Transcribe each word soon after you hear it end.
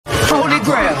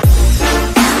crowd.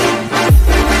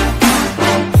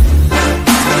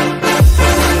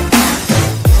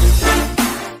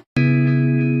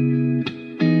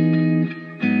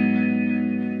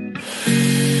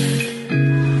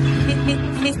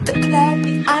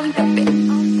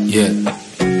 Yeah.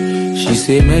 She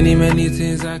said many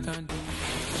things I can't do.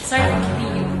 Sorry for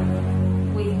keeping you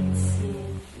waiting.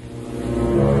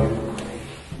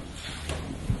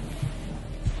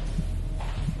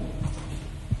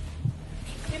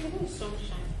 Give me a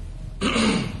sunshine.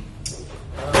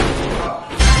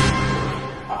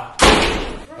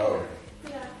 Oh.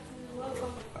 Yeah,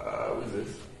 welcome. Who is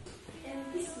this?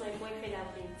 This is my boyfriend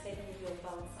I've been telling you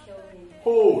about, Kelvin.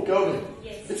 Oh, Kelvin.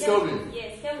 Yes. It's Kelvin.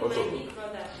 Yes, Kelvin, What's my up? big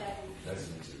brother, Daddy. Nice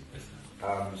to meet you.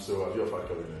 So have you offered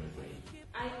Kelvin anything?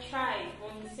 I tried,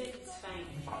 but he said it's fine.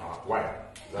 Why?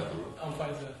 Is that true? I'm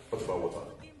fine, sir. What about water?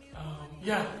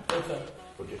 Yeah, water.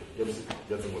 Okay, get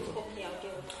some water. Okay, I'll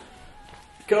get water.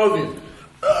 Kelvin.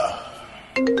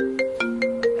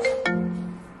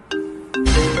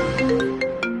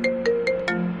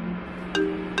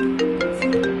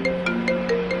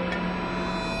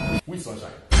 With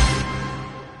sunshine.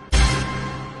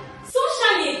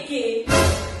 Sunshine again?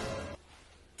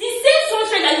 The same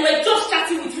sunshine that you were just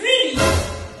chatting with, really?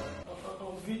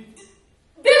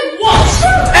 Then what?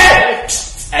 Hey!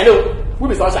 Hello. Who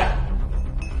be sunshine?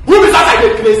 Who be sunshine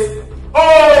in place?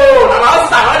 Oh, now my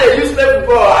husband, when they use them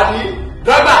for Adi,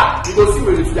 Lamba, you go see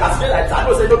where it is. As well as I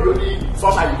know, say no be only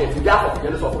sunshine you get. You get for the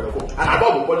yellow for your phone, and I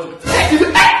don't go polish.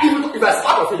 If I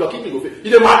slap your face, your kidney go fail.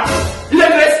 You dey mad? You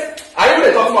dey crazy? Are you really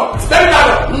talking about? Step it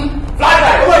down. Fly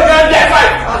guy. Oh, you can't get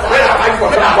fight. When I fight for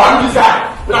that, one this guy.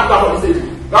 When I come on this day,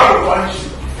 now go punish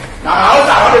you. Now my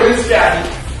husband, when they use fear,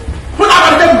 put that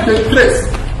on them in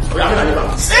place. We are going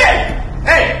to say,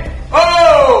 hey,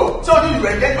 oh, so do you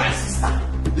engage my sister?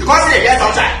 You can't say yes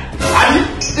outside. I mean,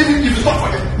 if you talk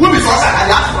for them, who is outside? I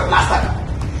asked for it last time.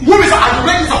 Who is outside? You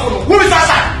break this up for me. Who is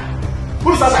outside? Who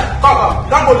is outside? Come.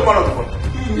 You don't go to one of the phone.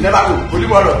 You never go. Only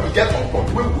one of you get on phone.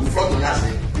 When we go front on your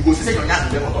say, you go say your nurse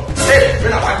will never talk. Say,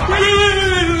 when I wipe my mind. You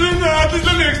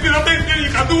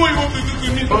can do what you want to do to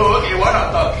me. Oh, okay, what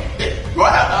I'm talking. You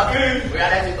want to talk? We are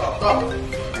letting talk.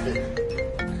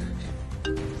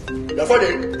 Before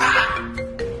they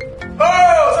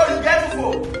oh, so you get the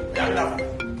phone. Yeah,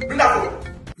 bring that phone.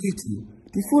 Wait,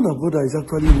 the phone her brother is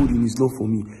actually holding is not for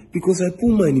me because I put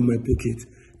mine in my pocket.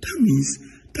 That means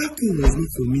that phone was not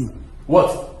for me. What?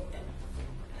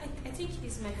 I think it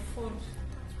is my phone.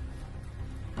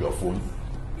 Your phone?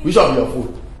 Which of your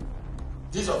phone?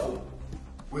 This your phone.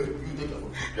 Wait, you take your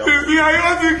phone. I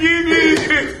want to give me.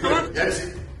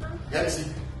 Let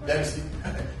me see.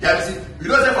 You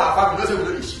don't say for our family, you don't say we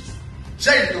know the shit.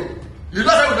 Share it though. You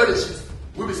don't say we know the shit.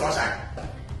 We be sunshine.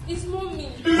 It's mommy.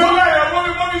 You know why your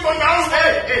mommy for the house?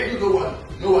 Hey, you know what?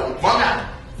 Mommy,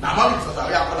 now mommy is sunshine.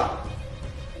 We are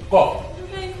call her. Come.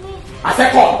 I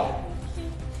said come.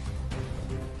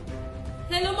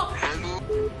 Hello, Mom.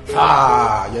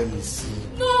 Let me see.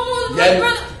 No, Yeah,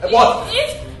 brother. what?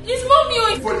 It's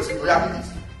mommy. Before this, you have this.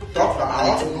 Talk to them. I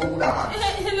want to know who that man is.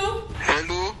 Hello.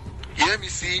 Hello, you hear me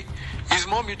see? It's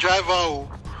mommy driver. Oh.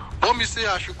 Mommy say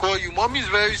I should call you. Mommy is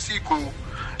very sick. Oh.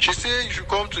 She say you should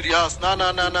come to the house. Nah.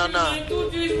 I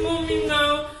told you it's mommy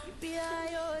now.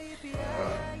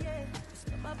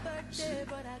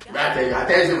 I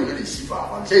tell you, we know the shit for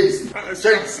our family. Say you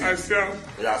see. I see.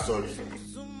 Yeah, sorry.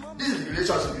 This is the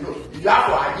relationship, you know. You have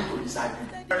to agree to disagree.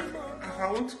 I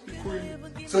want to be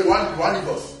queen. So you want leave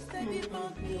us?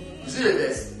 You see the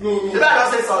best? No. Maybe I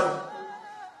don't say sorry.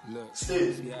 Stay.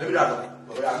 Maybe that don't.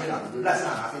 Okay, I mean, I'm going to say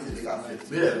I'm face the bigger face.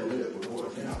 Maybe go. Don't worry.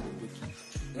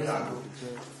 Maybe I go.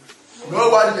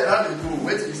 Nobody cannot go.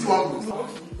 Wait till you see one go.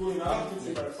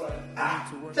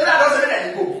 Say that don't say that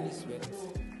you go.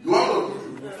 You want to go?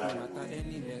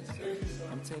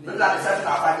 Maybe that the second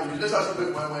half, the relationship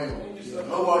with one way.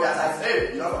 No worry, as I say,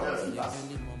 you don't forget to pass.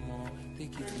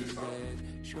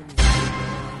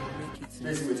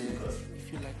 Let's see what you do.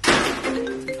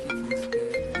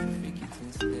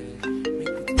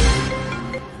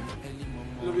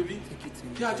 Hello, baby.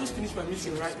 Yeah, I just finished my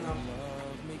mission right now.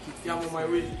 Yeah, I'm on my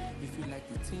way. If you like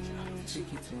the thing,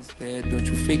 take it instead. Don't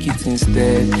you fake it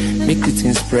instead. Make the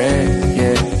thing spread,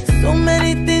 yeah. So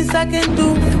many things I can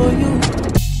do for you.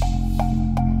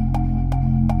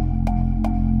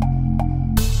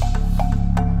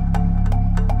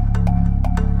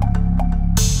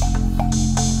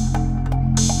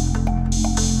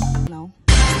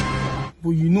 But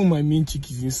you know my main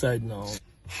chick is inside now.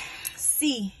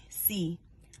 See,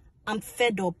 I'm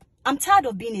fed up. I'm tired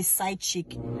of being a side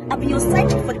chick. I've been your side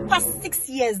chick for the past 6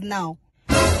 years now.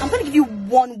 I'm going to give you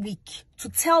 1 week to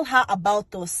tell her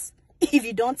about us. If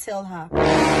you don't tell her,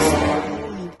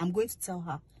 I'm going to tell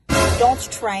her.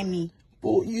 Don't try me.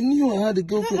 But you knew I had a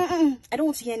girlfriend. I don't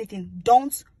want to hear anything.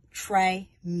 Don't try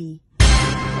me.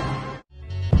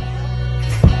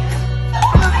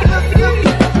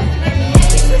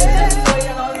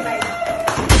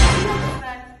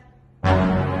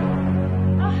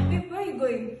 Where are you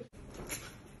going?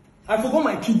 I forgot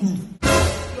my kidney.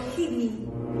 Your kidney.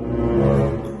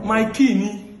 My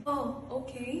kidney. Oh,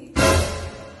 okay.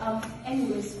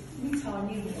 Anyways, meet our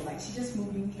neighbor. Like, she just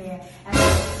moved in here, and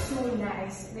it's so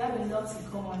nice. We have a lot in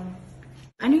common.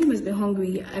 I know you must be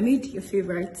hungry. I made your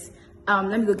favorite.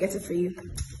 Let me go get it for you.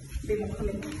 Baby, I'm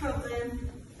coming. No problem.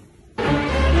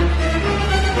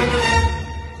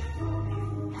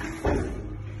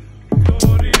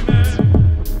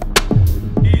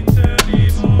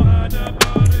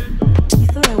 You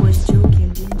thought I was joking,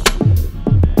 didn't you?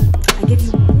 I gave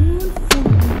you one full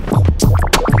week.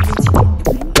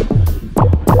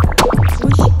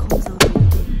 When she comes out of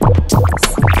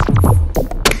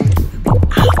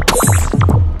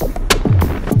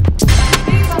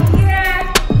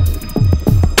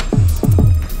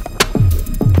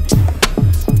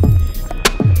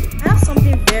I have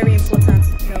something very important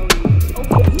to tell you.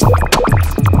 Okay.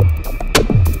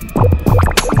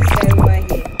 See this guy over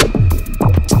here.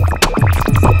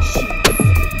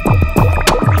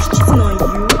 He's cheating on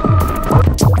you.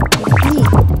 With me.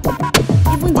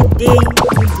 Even the day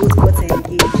we both got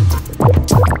engaged. He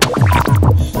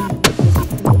was with me that night. I'm sorry to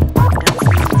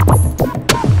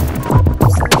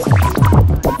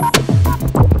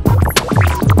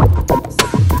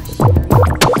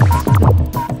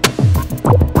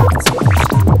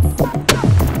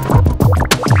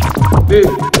Babe.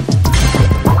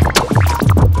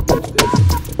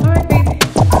 Alright, baby.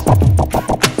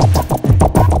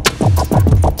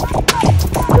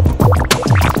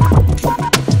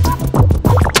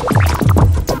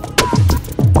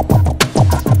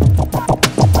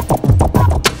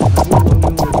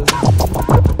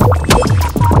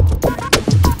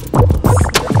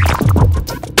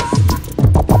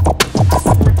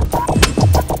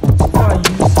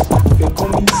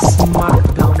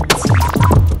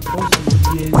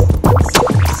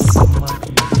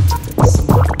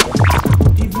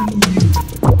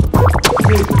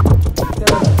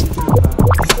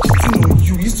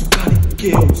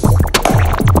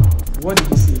 What did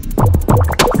he say?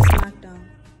 Smackdown.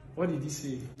 What did he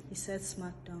say? He said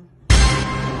smackdown.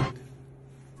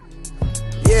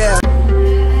 Yeah.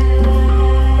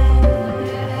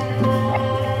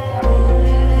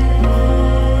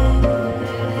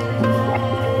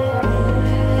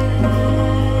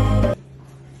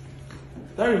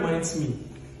 That reminds me.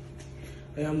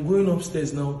 I am going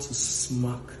upstairs now to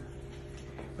smack.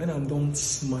 When I'm done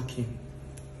smacking,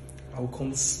 I'll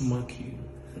come smack you.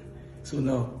 So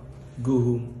now, go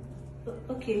home.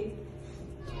 Okay.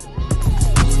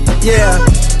 Yeah.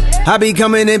 I be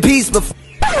coming in peace before.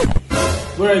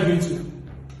 Where are you going to?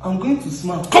 I'm going to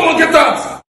smack. Come on, get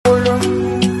out! I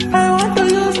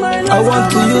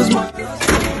want to use my.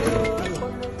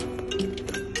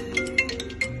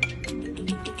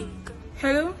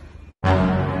 Hello?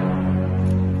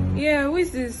 Yeah, who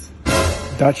is this?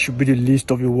 That should be the least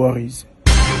of your worries.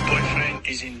 Your boyfriend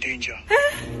is in danger.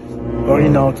 Hurry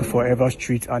now to Forever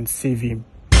Street and save him.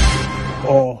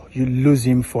 Or you lose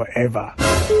him forever.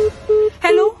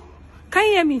 Hello? Can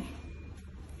you hear me?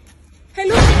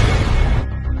 Hello?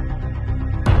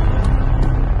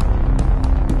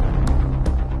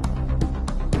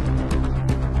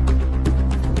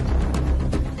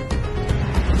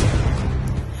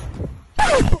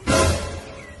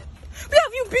 Where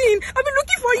have you been? I've been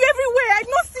looking for you everywhere. I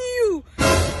did not see you.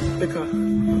 Eka,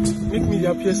 make me the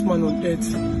happiest man on earth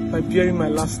by bearing my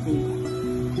last name.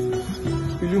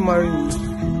 Will you marry me?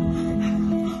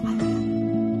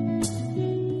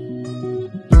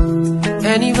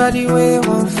 Anybody will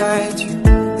won't fight you.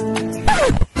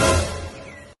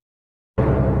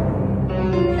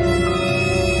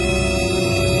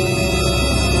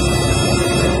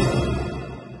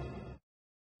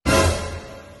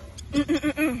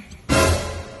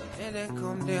 And then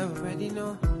come, they already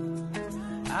know.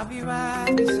 I'll be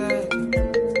right beside you,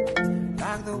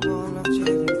 like the wall of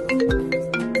Jericho.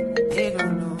 They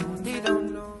don't know, they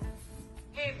don't know.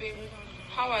 Hey, baby.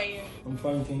 How are you? I'm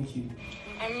fine, thank you.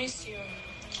 I miss you.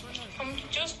 I'm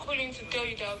just calling to tell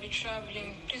you that I'll be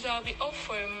traveling. Please, I'll be off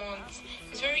for a month.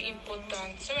 It's very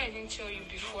important. Sorry I didn't tell you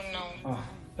before now. Ah,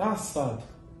 that's sad.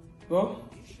 Well,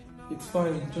 it's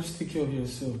fine. Just take care of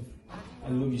yourself. I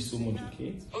love you so much,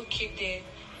 okay? Okay, then.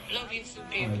 Love you too,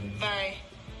 babe. Bye.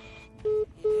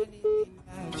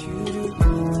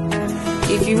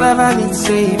 If you ever need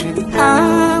saving,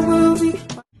 I will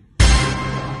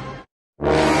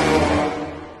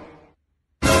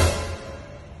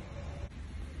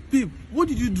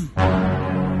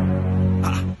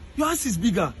face is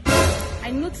bigger. I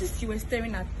noticed you were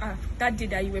staring at her that day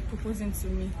that you were proposing to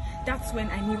me. That's when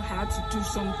I knew I had to do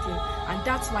something. And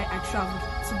that's why I traveled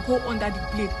to go under the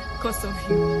blade because of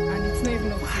you. And it's not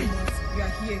even a feelings. You are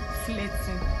here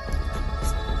flirting.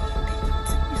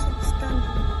 Misunderstanding.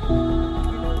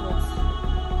 You know what?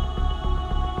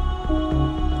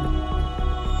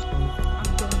 I'm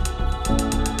done.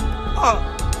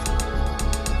 Ah.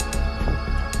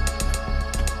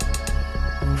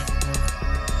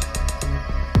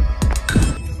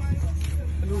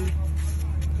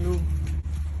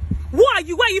 Who are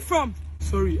you? Where are you from?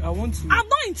 Sorry, I want to. I'm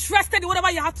not interested in whatever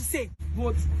you have to say.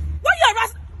 But why you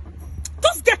harass?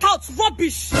 Just get out,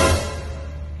 rubbish. Yes,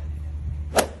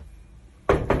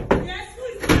 who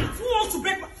is that? Who wants to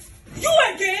break my... You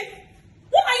again?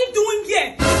 What are you doing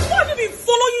here? Why have you been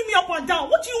following me up and down?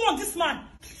 What do you want, this man?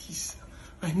 please,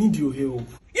 I need your help.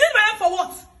 You need my help for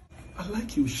what? I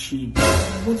like your shape.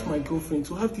 I want my girlfriend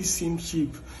to have the same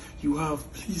shape you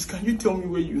have. Please, can you tell me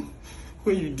where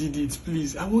you did it,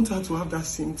 please? I want her to have that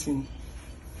same thing.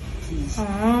 Please.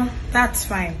 That's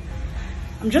fine.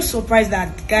 I'm just surprised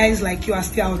that guys like you are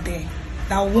still out there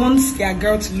that wants their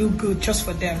girl to look good just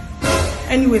for them.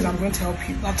 Anyways, I'm going to help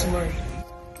you, not to worry.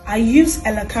 I use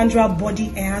Alejandra body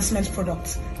enhancement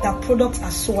products. Their products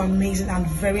are so amazing and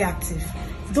very active.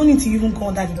 You don't need to even go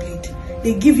under the blade.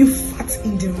 They give you fat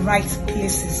in the right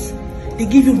places. They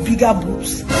give you bigger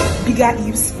boobs, bigger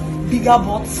hips, bigger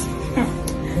butts.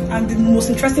 And the most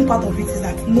interesting part of it is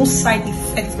that no side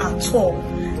effects at all.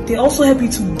 They also help you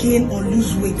to gain or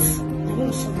lose weight. They're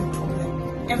going to solve your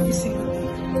problem every single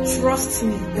day. Trust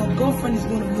me, your girlfriend is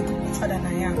going to look better than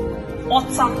I am.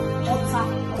 Hotter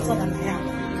than I am.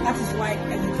 That is why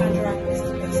Alejandra is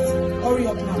the best. Hurry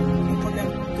up now, your problem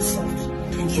is solved.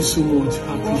 Thank you so much. I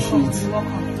appreciate it. You're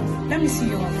welcome. Let me see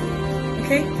your offer,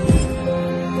 okay?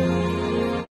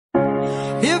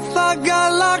 If I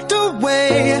got locked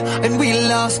away and we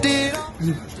lost it.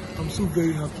 Look, I'm so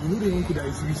very happy. You know the uncle that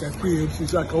is rich, I pray help you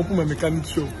so I can open my mechanic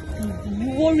shop. You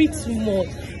worry too much.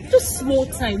 Just small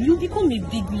time, you become a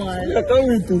big man. I can't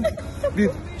wait to.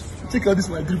 Babe, check out this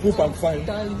my drip up and fine.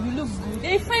 Darling, you look good.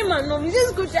 Hey, fine man, no, you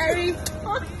just go, Jerry. I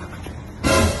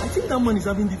think that man is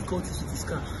having difficulties with his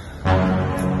car.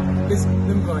 Let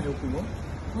me go and help him, huh?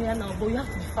 Yeah, no, but you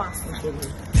have to be fast.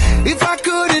 If I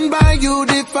couldn't buy you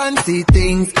the fancy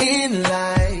things in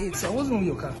life. So what's wrong with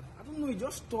your car? I don't know, it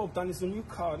just stopped and it's a new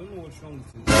car. I don't know what's wrong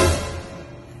with it.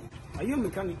 Are you a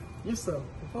mechanic? Yes, sir.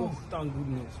 Oh, thank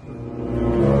goodness.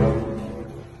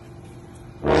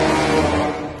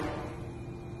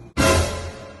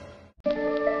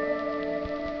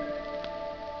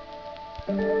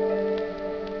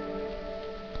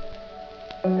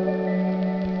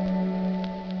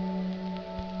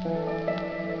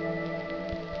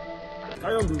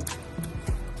 Carry on, bro.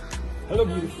 Hello,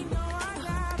 beautiful.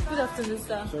 Good afternoon,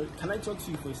 sir. Sorry, can I talk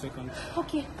to you for a second?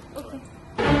 Okay. Oh God.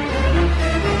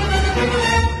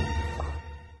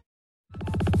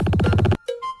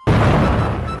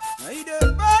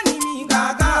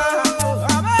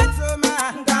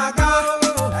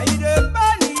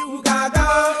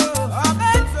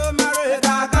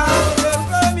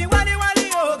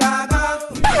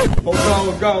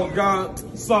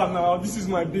 Sir, now, this is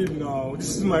my babe now.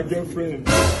 This is my girlfriend.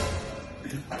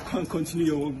 I can't continue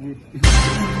your work, bro.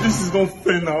 This is not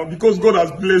fair now. Because God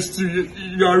has blessed you.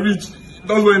 You are rich.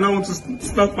 That's why I now want to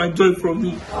start my joy from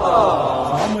me. So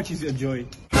how much is your joy?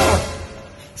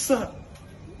 Sir,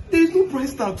 there is no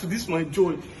price tag to this my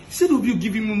joy. Instead of you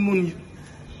giving me money,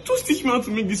 just teach me how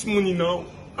to make this money now.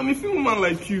 I'm a female man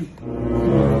like you.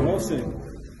 Well said.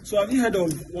 So have you heard of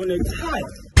 1x? Hi.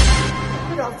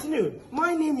 Good afternoon.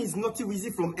 My name is Naughty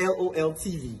Weezy from LOL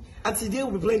TV, and today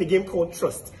we'll be playing a game called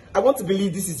Trust. I want to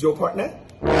believe this is your partner.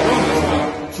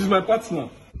 She's my partner.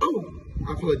 Oh,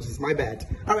 apologies, my bad.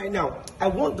 Alright, now, I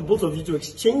want the both of you to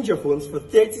exchange your phones for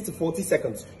 30 to 40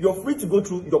 seconds. You're free to go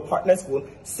through your partner's phone,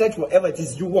 search whatever it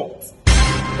is you want.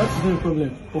 That's no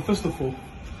problem. But first of all,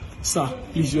 sir,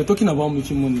 please, you're talking about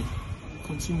making money.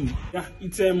 Continue. Yeah,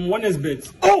 it's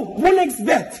 1xBet. Oh,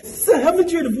 1xBet! Sir, haven't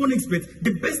you heard of 1xBet?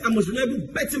 The best and most reliable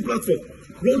betting platform.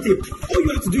 One tip, all you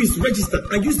have to do is register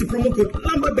and use the promo code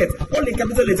LambaBet, all in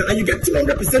capital letter, and you get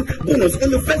 200% bonus on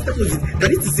your first deposit.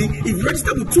 That is to say, if you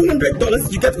register with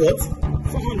 $200, you get what?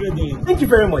 $400. Thank you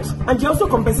very much. And there are also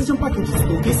compensation packages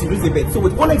in case you lose a bet. So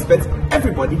with 1xBet,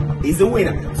 everybody is a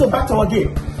winner. So back to our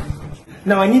game.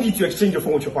 Now I need you to exchange your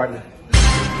phone with your partner.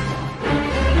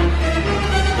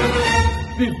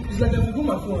 Babe, it's like I forgot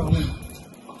my phone at home.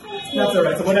 That's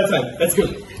alright, some other time. Let's go.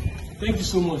 Thank you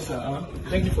so much, sir.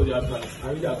 Thank you for the advice.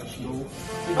 I really appreciate it.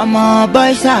 I'm all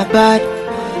boys are bad,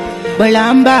 but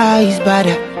Lamba is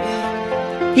better.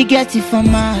 He gets it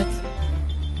from mad.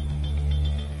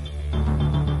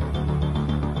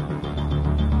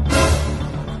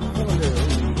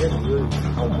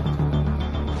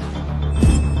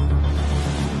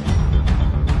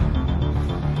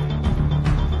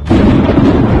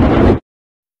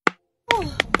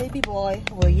 Oh, baby boy,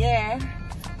 well, yeah.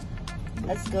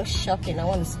 Let's go shopping. I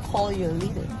want to call you a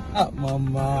leader. Ah,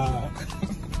 mama.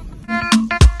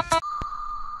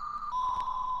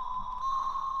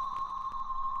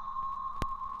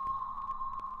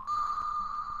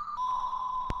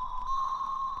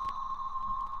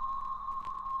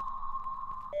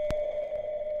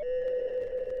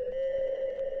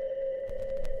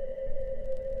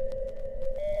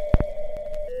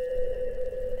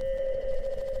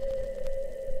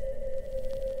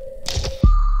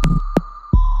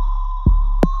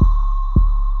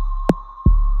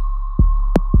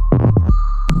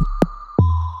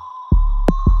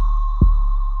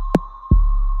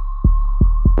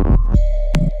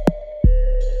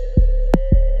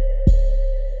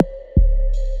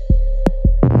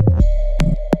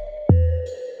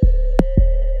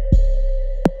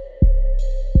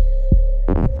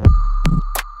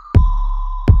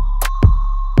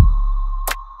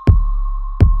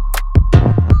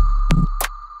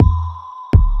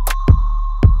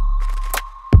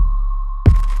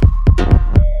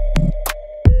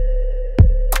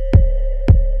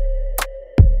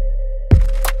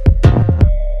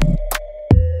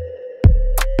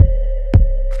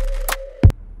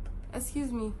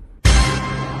 Excuse me.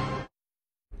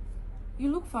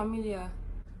 You look familiar.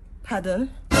 Pardon?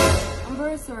 I'm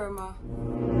very sorry, ma.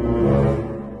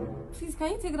 Please,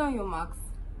 can you take down your marks?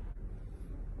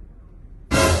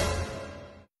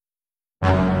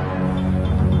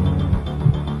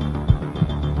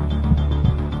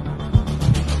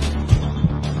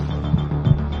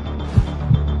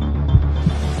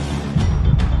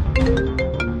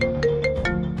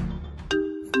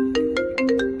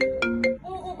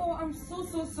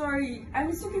 I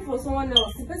was looking for someone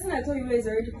else. The person I told you is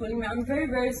already calling me. I'm very,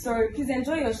 very sorry. Please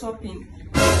enjoy your shopping.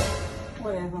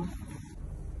 Whatever.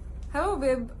 Hello,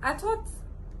 babe. I thought...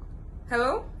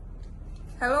 Hello?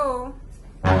 Hello?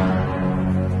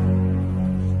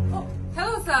 Oh,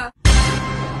 hello, sir.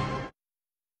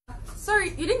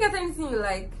 Sorry, you didn't get anything you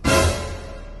like.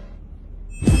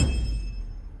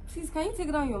 Please, can you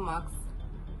take down your marks?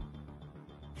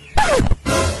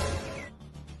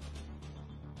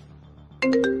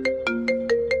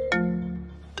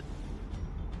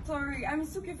 Sorry, I'm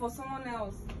looking for someone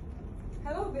else.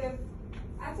 Hello, babe.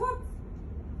 I thought...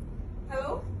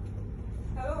 Hello?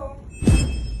 Hello?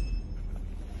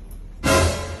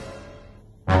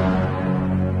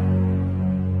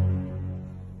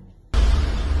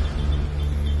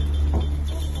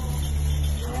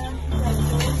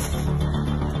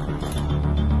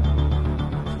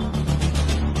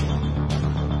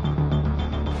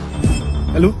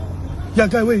 Hello? Yeah,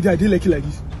 guy, where you dey? I dey like it like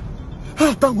this.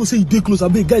 Ah, thank God say you dey close. I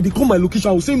beg, guy, they call my location.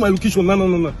 I will send my location.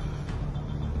 No.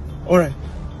 Alright.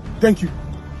 Thank you.